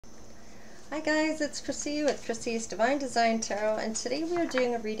Hi guys, it's Chrissie with Chrissie's Divine Design Tarot, and today we are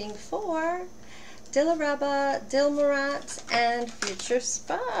doing a reading for Dilaraba, Dilmarat, and future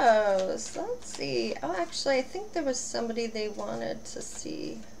spouse. Let's see. Oh, actually, I think there was somebody they wanted to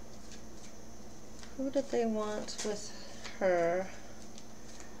see. Who did they want with her?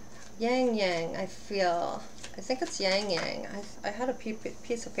 Yang Yang, I feel. I think it's Yang Yang. I had a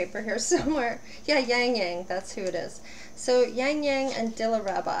piece of paper here somewhere. Yeah, Yang Yang, that's who it is. So Yang Yang and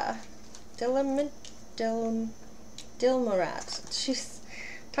Dilaraba. Dilmarat. Jeez,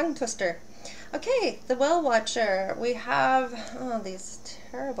 tongue twister. Okay, the Well Watcher. We have these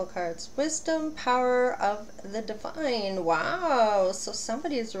terrible cards. Wisdom, power of the divine. Wow, so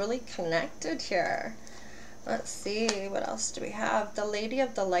somebody is really connected here. Let's see, what else do we have? The Lady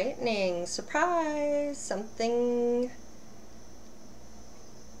of the Lightning. Surprise! Something.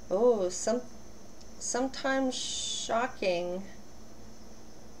 Oh, sometimes shocking.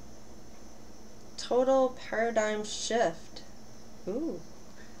 Total paradigm shift. Ooh.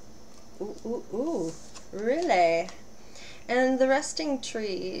 Ooh, ooh, ooh. Really? And the Resting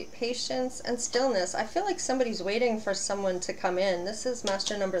Tree. Patience and stillness. I feel like somebody's waiting for someone to come in. This is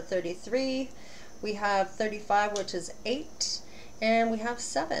master number 33. We have 35, which is 8. And we have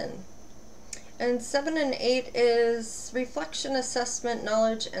 7. And 7 and 8 is reflection, assessment,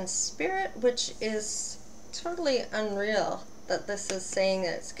 knowledge, and spirit, which is totally unreal that this is saying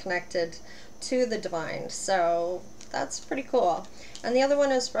that it's connected to the divine. So that's pretty cool. And the other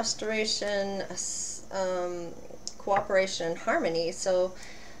one is restoration, cooperation, and harmony. So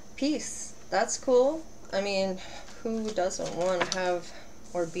peace. That's cool. I mean, who doesn't want to have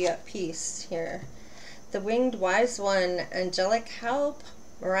or be at peace here? The Winged Wise One, angelic help,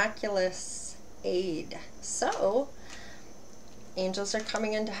 miraculous aid. So angels are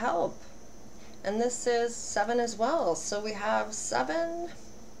coming in to help. And this is 7 as well. So we have 7,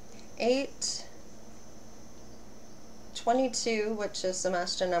 8, 22, which is the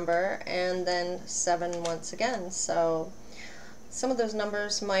master number, and then 7 once again. So some of those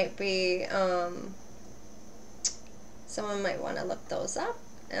numbers might be, someone might want to look those up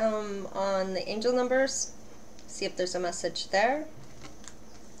on the angel numbers, see if there's a message there.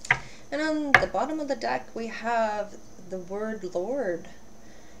 And on the bottom of the deck we have the word Lord.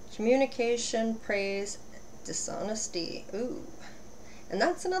 Communication, praise, dishonesty. Ooh. And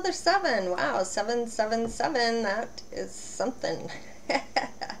that's another 7. Wow, 777. That is something.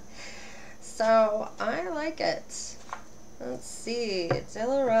 So I like it. Let's see.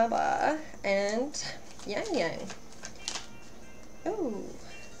 Dilaraba and Yang Yang. Ooh.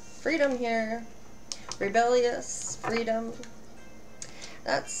 Freedom here. Rebellious. Freedom.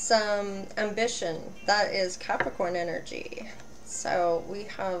 That's ambition. That is Capricorn energy. So we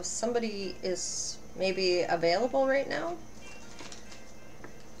have somebody is maybe available right now.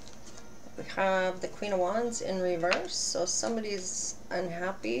 We have the Queen of Wands in reverse, so somebody's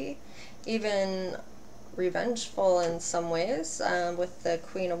unhappy, even revengeful in some ways, with the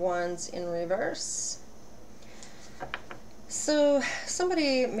Queen of Wands in reverse. So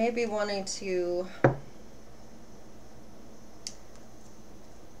somebody may be wanting to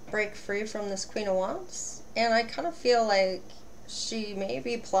break free from this Queen of Wands, and I kind of feel like she may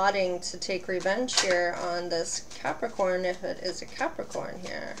be plotting to take revenge here on this Capricorn, if it is a Capricorn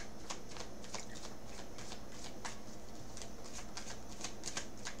here.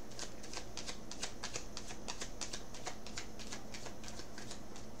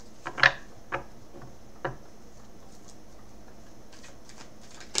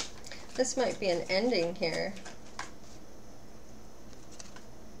 This might be an ending here.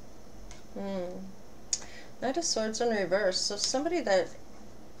 Knight of Swords in reverse. So somebody that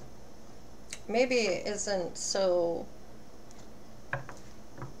maybe isn't so...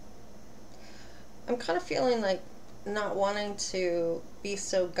 I'm kind of feeling like not wanting to be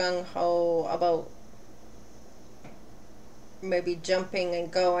so gung-ho about maybe jumping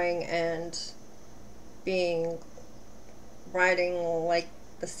and going and being riding like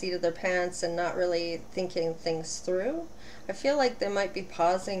the seat of their pants and not really thinking things through. I feel like they might be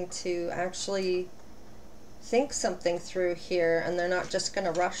pausing to actually think something through here, and they're not just going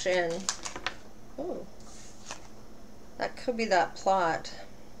to rush in. Oh, that could be that plot.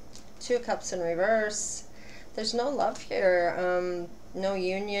 2 of Cups in reverse. There's no love here, no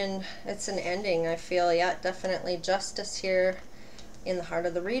union. It's an ending, I feel. Yeah, definitely justice here in the heart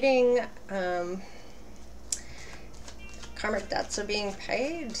of the reading. Karmic debts are being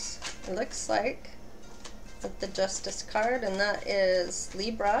paid, it looks like, with the Justice card, and that is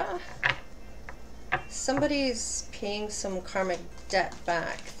Libra. Somebody's paying some karmic debt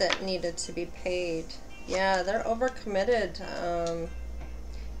back that needed to be paid. Yeah, they're overcommitted.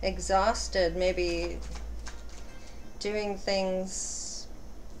 exhausted, maybe doing things.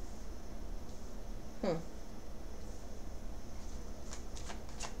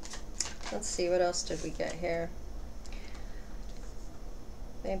 Let's see, what else did we get here?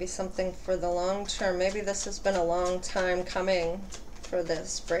 Maybe something for the long term. Maybe this has been a long time coming for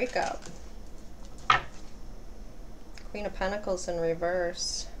this breakup. Queen of Pentacles in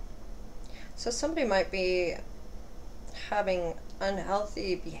reverse. So somebody might be having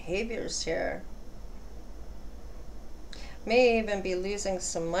unhealthy behaviors here. May even be losing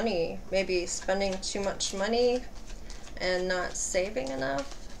some money, maybe spending too much money and not saving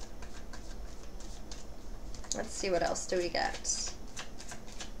enough. Let's see, what else do we get?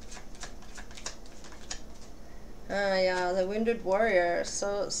 Yeah, the Wounded Warrior.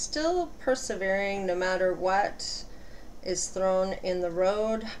 So still persevering no matter what is thrown in the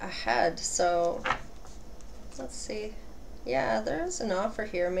road ahead. So let's see. Yeah, there's an offer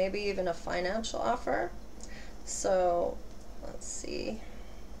here, maybe even a financial offer. So let's see.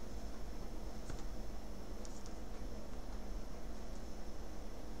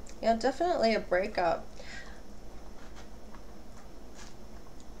 Yeah, definitely a breakup.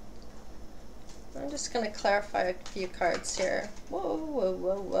 I'm just going to clarify a few cards here. Whoa, whoa,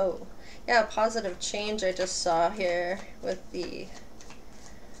 whoa, whoa. Yeah, positive change I just saw here with the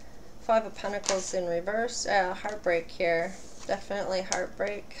Five of Pentacles in reverse. Heartbreak here. Definitely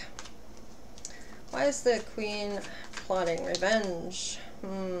heartbreak. Why is the Queen plotting revenge?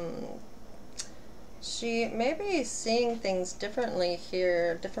 She may be seeing things differently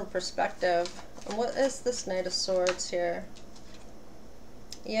here, different perspective. And what is this Knight of Swords here?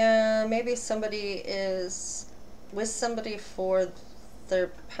 Yeah, maybe somebody is with somebody for their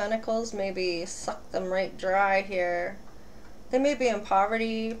pentacles, maybe suck them right dry here. They may be in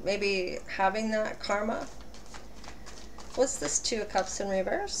poverty, maybe having that karma. What's this Two of Cups in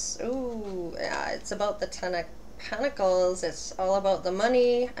reverse? Ooh, yeah, it's about the Ten of Pentacles. It's all about the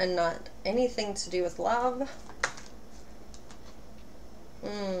money and not anything to do with love.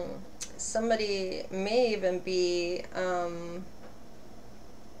 Somebody may even be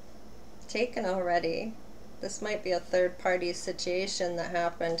taken already. This might be a third-party situation that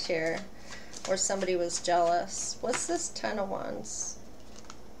happened here, or somebody was jealous. What's this Ten of Wands?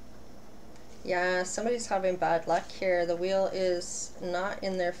 Yeah, somebody's having bad luck here. The wheel is not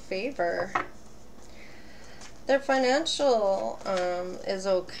in their favor. Their financial is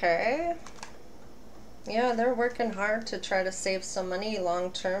okay. Yeah, they're working hard to try to save some money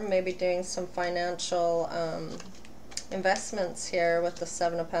long term, maybe doing some financial investments here with the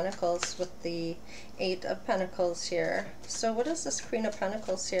Seven of Pentacles, with the Eight of Pentacles here. So what is this Queen of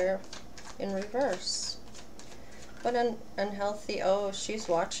Pentacles here in reverse? What an unhealthy, oh, she's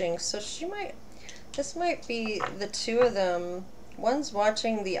watching. So she might, this might be the two of them. One's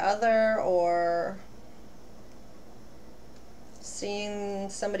watching the other, or seeing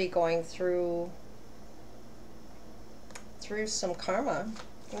somebody going through some karma.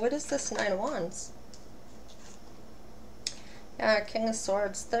 What is this Nine of Wands? Yeah, King of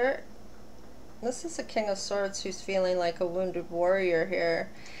Swords. This is a King of Swords who's feeling like a wounded warrior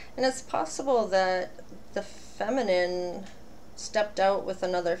here. And it's possible that the feminine stepped out with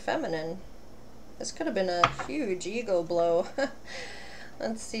another feminine. This could have been a huge ego blow.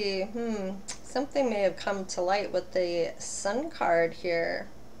 Let's see. Something may have come to light with the Sun card here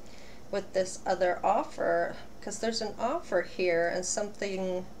with this other offer, because there's an offer here and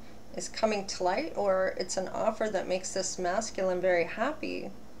something is coming to light, or it's an offer that makes this masculine very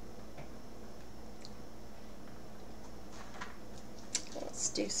happy. Let's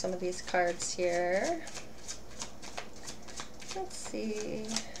do some of these cards here. Let's see.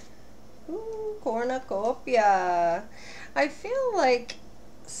 Ooh, cornucopia. I feel like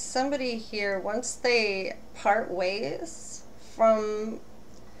somebody here, once they part ways from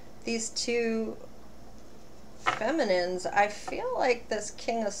these two feminines, I feel like this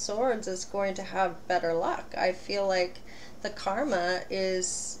King of Swords is going to have better luck. I feel like the karma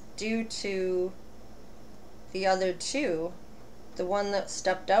is due to the other two, the one that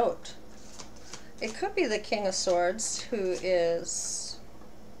stepped out. It could be the King of Swords who is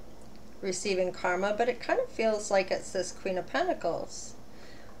receiving karma, but it kind of feels like it's this Queen of Pentacles,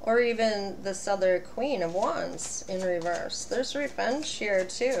 or even this other Queen of Wands in reverse. There's revenge here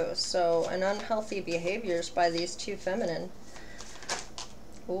too, so an unhealthy behaviors by these two feminine.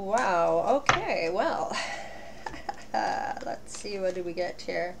 Wow, okay, well, let's see, what do we get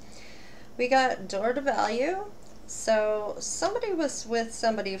here? We got Door to Value. So somebody was with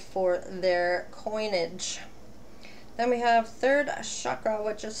somebody for their coinage. Then we have Third Chakra,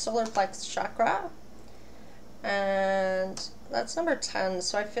 which is solar plexus chakra. And that's number 10.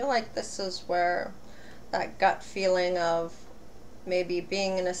 So I feel like this is where that gut feeling of maybe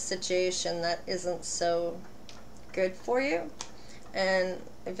being in a situation that isn't so good for you. And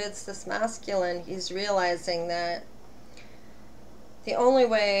if it's this masculine, he's realizing that the only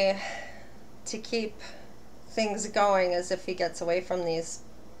way to keep things going is if he gets away from these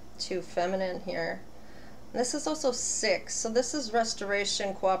two feminine here. And this is also 6, so this is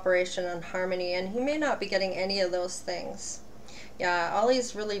restoration, cooperation, and harmony, and he may not be getting any of those things. Yeah, all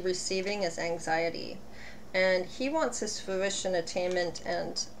he's really receiving is anxiety. And he wants his fruition, attainment,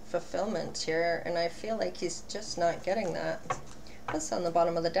 and fulfillment here, and I feel like he's just not getting that. What's on the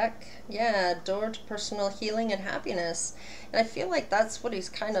bottom of the deck? Yeah, door to personal healing and happiness. And I feel like that's what he's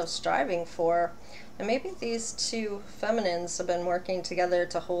kind of striving for. And maybe these two feminines have been working together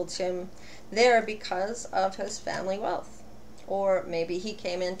to hold him there because of his family wealth. Or maybe he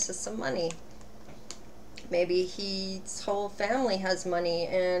came into some money. Maybe his whole family has money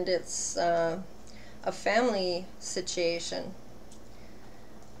and it's a family situation.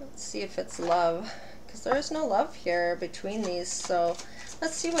 Let's see if it's love, because there is no love here between these. So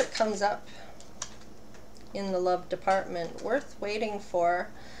let's see what comes up in the love department. Worth waiting for.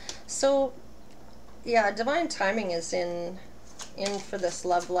 So yeah, divine timing is in for this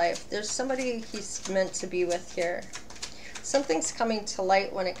love life. There's somebody he's meant to be with here. Something's coming to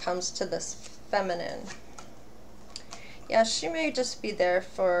light when it comes to this feminine. Yeah, she may just be there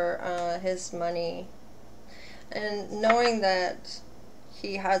for his money, and knowing that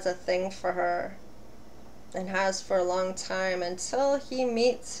he has a thing for her and has for a long time until he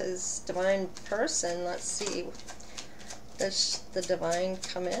meets his divine person. Let's see, does the divine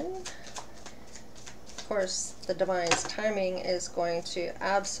come in? Of course, the divine's timing is going to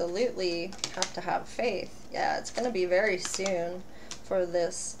absolutely have to have faith. Yeah, it's going to be very soon for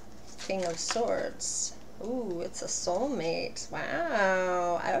this King of Swords. Ooh, it's a soulmate.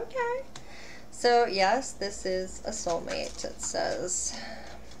 Wow, okay. So yes, this is a soulmate, it says.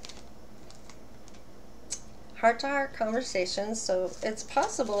 Heart-to-heart conversations, so it's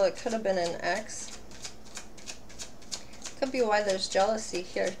possible it could have been an ex. Could be why there's jealousy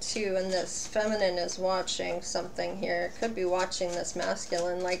here too, and this feminine is watching something here. Could be watching this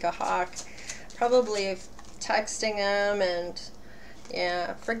masculine like a hawk, probably texting him. And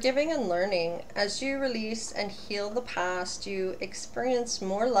yeah, forgiving and learning. As you release and heal the past, you experience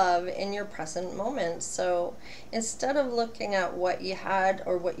more love in your present moment. So instead of looking at what you had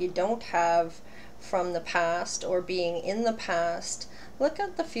or what you don't have from the past or being in the past, look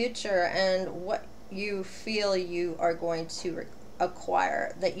at the future and what you feel you are going to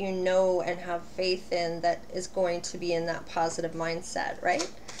acquire, that you know and have faith in, that is going to be in that positive mindset, right?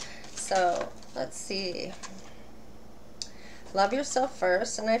 So let's see. Love yourself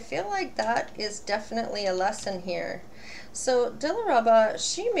first, and I feel like that is definitely a lesson here. So Dilaraba,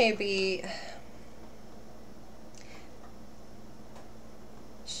 she may be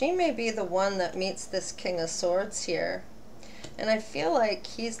the one that meets this King of Swords here. And I feel like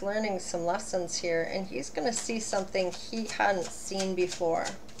he's learning some lessons here, and he's going to see something he hadn't seen before.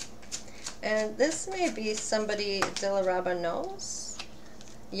 And this may be somebody Dilaraba knows.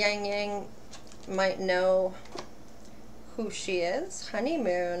 Yang Yang might know who she is.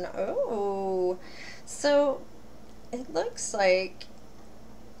 Honeymoon. Oh, so it looks like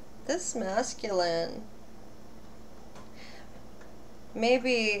this masculine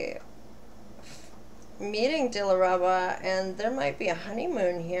maybe meeting Dilaraba, and there might be a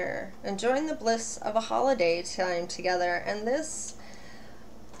honeymoon here, enjoying the bliss of a holiday time together. And this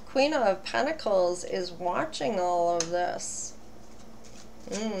Queen of Pentacles is watching all of this.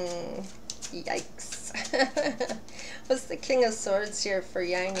 Yikes. What's the King of Swords here for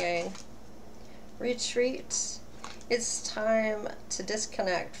Yang Yang? Retreat. It's time to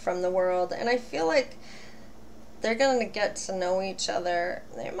disconnect from the world, and I feel like they're going to get to know each other.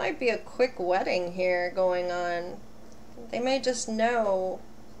 There might be a quick wedding here going on. They may just know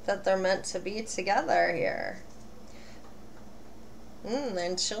that they're meant to be together here.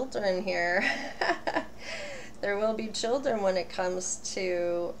 And children here. There will be children when it comes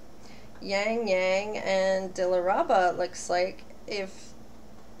to Yang Yang and Dilaraba, it looks like, if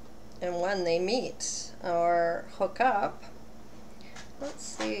and when they meet or hook up. Let's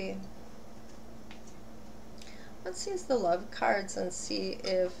see. Let's use the love cards and see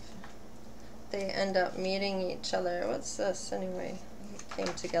if they end up meeting each other. What's this anyway? It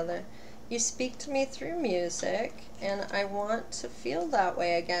came together. You speak to me through music, and I want to feel that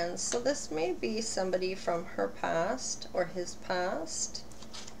way again. So this may be somebody from her past or his past.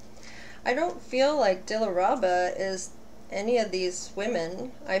 I don't feel like Dilaraba is any of these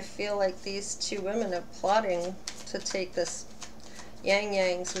women. I feel like these two women are plotting to take this Yang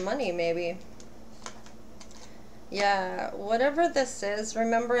Yang's money, maybe. Yeah, whatever this is,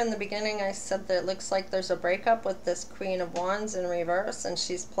 remember in the beginning I said that it looks like there's a breakup with this Queen of Wands in reverse and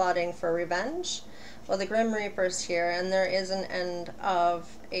she's plotting for revenge. Well, the Grim Reaper's here and there is an end of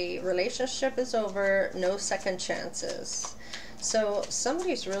a relationship is over, no second chances. So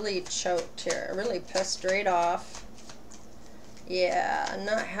somebody's really choked here, really pissed right off. Yeah,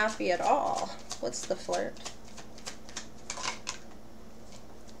 not happy at all. What's the flirt?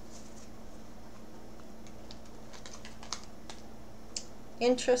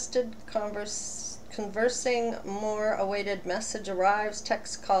 Interested, conversing more, awaited message arrives,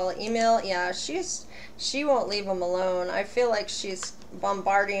 text, call, email. Yeah, she won't leave him alone. I feel like she's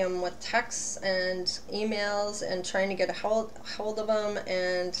bombarding him with texts and emails and trying to get a hold of him,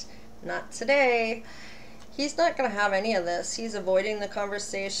 and not today. He's not going to have any of this. He's avoiding the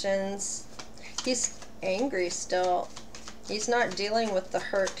conversations. He's angry still. He's not dealing with the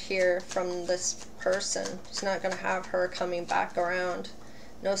hurt here from this person. He's not going to have her coming back around.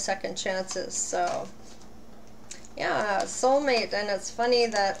 No second chances. So yeah, soulmate. And it's funny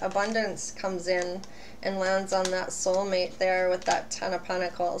that abundance comes in and lands on that soulmate there with that 10 of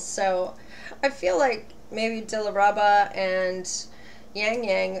Pentacles. So I feel like maybe Dilaraba and Yang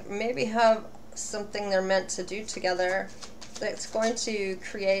Yang maybe have something they're meant to do together that's going to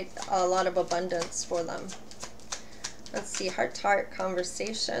create a lot of abundance for them. Let's see, heart-to-heart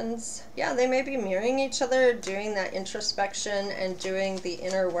conversations. Yeah, they may be mirroring each other, doing that introspection and doing the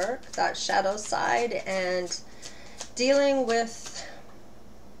inner work, that shadow side, and dealing with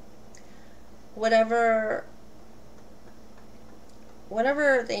whatever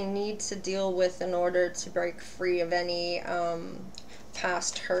they need to deal with in order to break free of any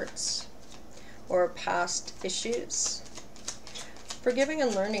past hurts or past issues. Forgiving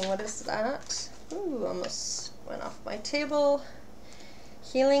and learning, what is that? Ooh, almost went off my table.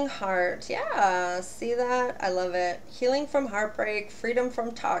 Healing heart. Yeah, see that? I love it. Healing from heartbreak, freedom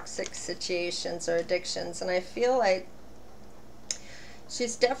from toxic situations or addictions. And I feel like he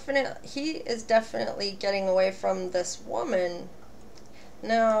is definitely getting away from this woman.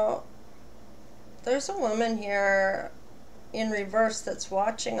 Now, there's a woman here in reverse that's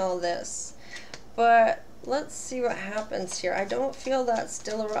watching all this. But let's see what happens here. I don't feel that's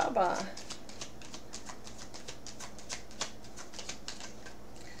Dilaraba.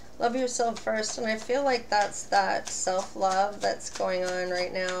 Love yourself first, and I feel like that's that self-love that's going on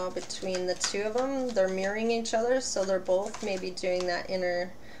right now between the two of them. They're mirroring each other, so they're both maybe doing that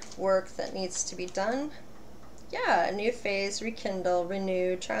inner work that needs to be done. Yeah, a new phase, rekindle,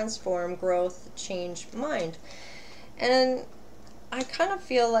 renew, transform, growth, change, mind. And I kind of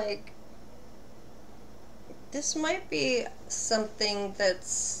feel like this might be something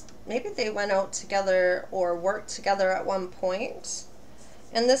that's, maybe they went out together or worked together at one point.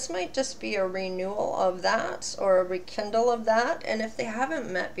 And this might just be a renewal of that or a rekindle of that. And if they haven't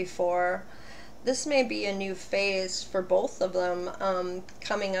met before, this may be a new phase for both of them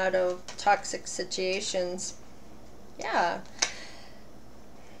coming out of toxic situations. Yeah.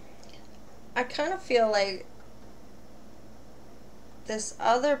 I kind of feel like this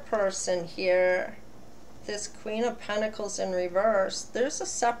other person here, this Queen of Pentacles in reverse, there's a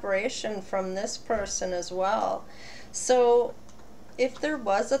separation from this person as well. So if there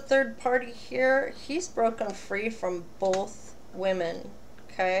was a third party here, he's broken free from both women.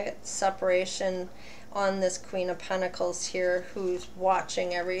 Okay, separation on this Queen of Pentacles here who's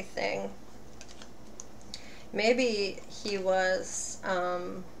watching everything. Maybe he was,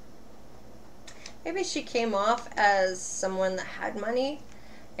 maybe she came off as someone that had money,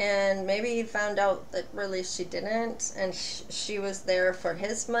 and maybe he found out that really she didn't, and she was there for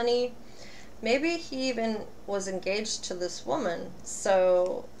his money. Maybe he even was engaged to this woman.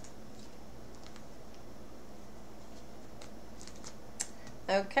 So,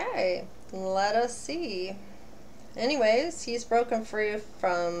 okay, let us see. Anyways, he's broken free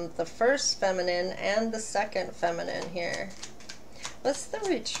from the first feminine and the second feminine here. What's the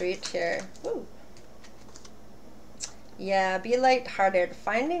retreat here? Woo. Yeah, be lighthearted,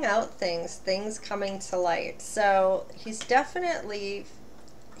 finding out things coming to light. So he's definitely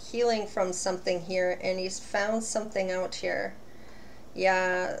healing from something here, and he's found something out here.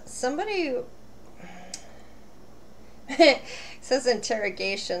 Yeah, somebody says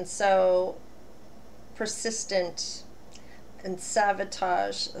interrogation, so persistent and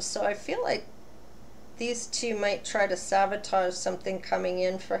sabotage. So I feel like these two might try to sabotage something coming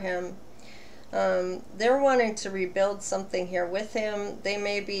in for him. They're wanting to rebuild something here with him. They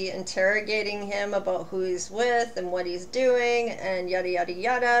may be interrogating him about who he's with and what he's doing and yada yada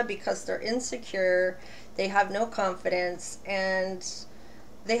yada, because they're insecure. They have no confidence, and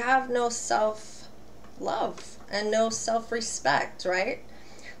they have no self-love and no self-respect, right?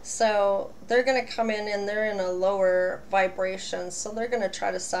 So they're going to come in and they're in a lower vibration, so they're going to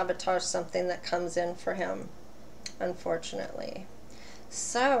try to sabotage something that comes in for him, unfortunately.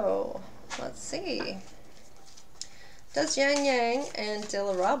 So let's see. Does Yang Yang and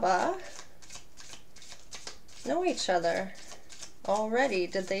Dilaraba know each other already?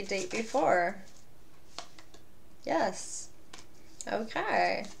 Did they date before? Yes.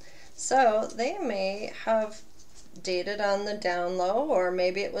 Okay. So they may have dated on the down low, or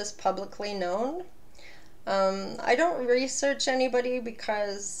maybe it was publicly known. I don't research anybody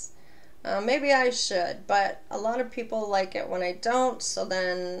because maybe I should, but a lot of people like it when I don't, so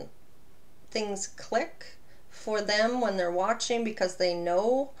then things click for them when they're watching because they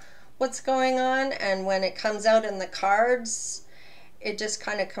know what's going on, and when it comes out in the cards, it just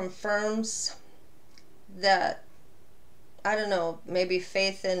kind of confirms that, I don't know, maybe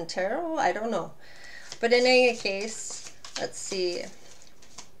faith in tarot, I don't know. But in any case, let's see.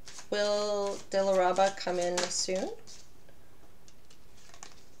 Will Dilaraba come in soon?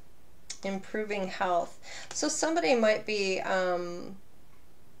 Improving health. So somebody might be,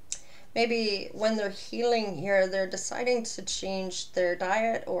 maybe when they're healing here, they're deciding to change their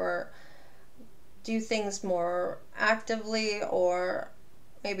diet or do things more actively, or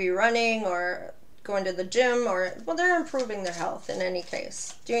maybe running or going to the gym, or, well, they're improving their health in any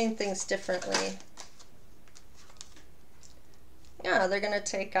case, doing things differently. Yeah, they're going to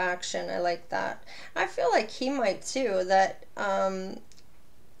take action. I like that. I feel like he might too, that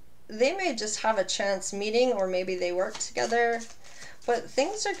they may just have a chance meeting, or maybe they work together, but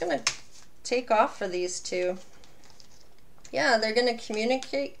things are going to take off for these two. Yeah, they're going to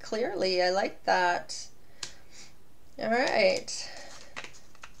communicate clearly. I like that. All right.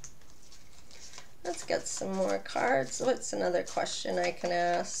 Let's get some more cards. What's another question I can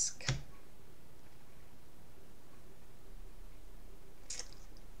ask?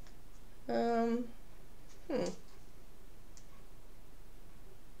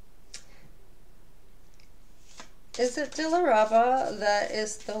 Is it Dilaraba that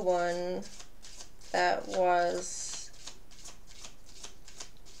is the one that was,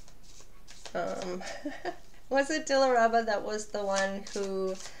 was it Dilaraba that was the one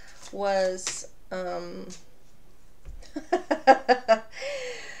who was,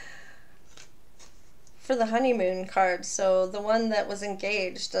 for the honeymoon card, so the one that was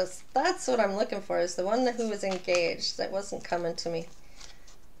engaged, that's what I'm looking for, is the one who was engaged. That wasn't coming to me.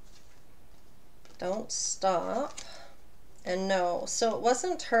 Don't stop. And no, so it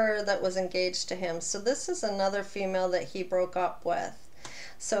wasn't her that was engaged to him. So this is another female that he broke up with.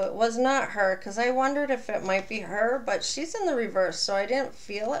 So it was not her, because I wondered if it might be her, but she's in the reverse, so I didn't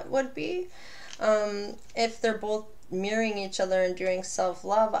feel it would be. If they're both mirroring each other and doing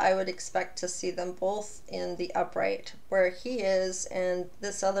self-love, I would expect to see them both in the upright, where he is, and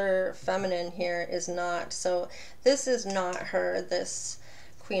this other feminine here is not. So this is not her, this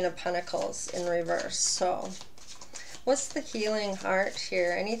Queen of Pentacles in reverse. So what's the healing heart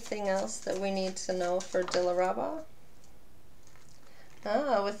here? Anything else that we need to know for Dilaraba?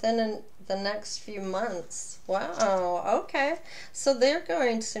 Ah, within the next few months. Wow, okay. So they're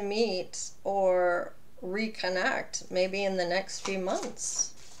going to meet or reconnect maybe in the next few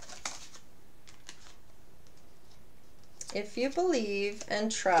months. If you believe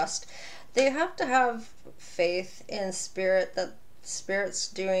and trust, they have to have faith in spirit, that spirit's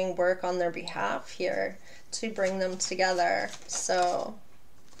doing work on their behalf here to bring them together. So,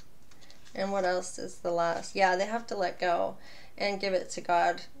 and what else is the last? Yeah, they have to let go and give it to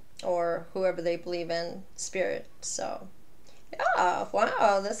God or whoever they believe in, spirit. So, yeah,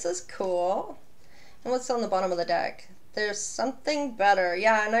 wow, this is cool. And what's on the bottom of the deck? There's something better.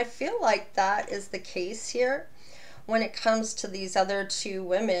 Yeah, and I feel like that is the case here when it comes to these other two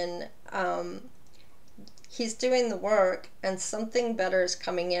women. He's doing the work and something better is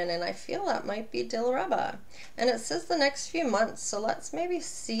coming in, and I feel that might be Dilaraba. And it says the next few months, so let's maybe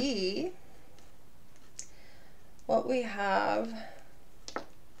see what we have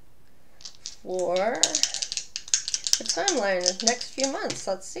for the timeline. Next few months,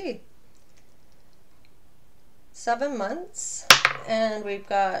 let's see. 7 months, and we've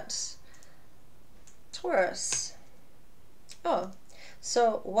got Taurus. Oh,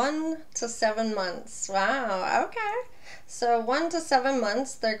 so 1 to 7 months. Wow, okay. So 1 to 7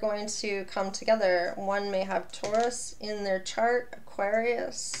 months, they're going to come together. One may have Taurus in their chart,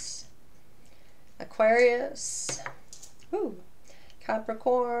 Aquarius, ooh,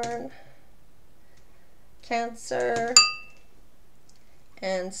 Capricorn, Cancer,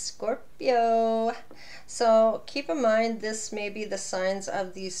 and Scorpio. So keep in mind, this may be the signs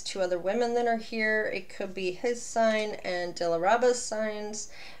of these two other women that are here. It could be his sign and Dilaraba's signs,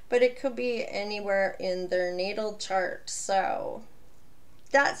 but it could be anywhere in their natal chart. So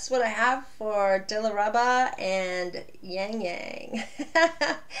that's what I have for Dilaraba and Yang Yang.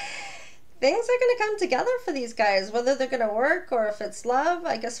 Things are going to come together for these guys, whether they're going to work or if it's love.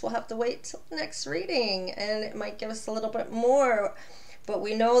 I guess we'll have to wait till the next reading, and it might give us a little bit more. But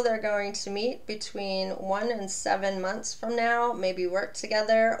we know they're going to meet between 1 and 7 months from now, maybe work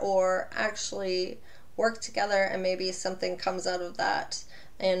together or actually work together, and maybe something comes out of that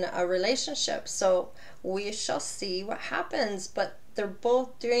in a relationship. So we shall see what happens. But they're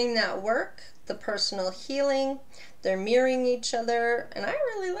both doing that work, the personal healing. They're mirroring each other, and I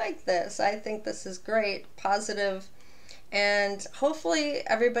really like this. I think this is great, positive, and hopefully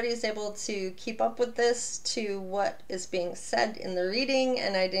everybody's able to keep up with this to what is being said in the reading,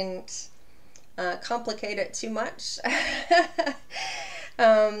 and I didn't complicate it too much.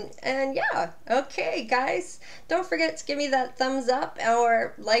 And yeah, okay guys, don't forget to give me that thumbs up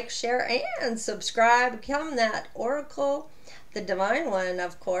or like, share, and subscribe. Become that oracle, the divine one,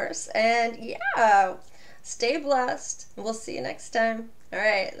 of course. And yeah, stay blessed. We'll see you next time. All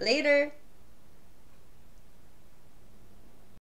right, later.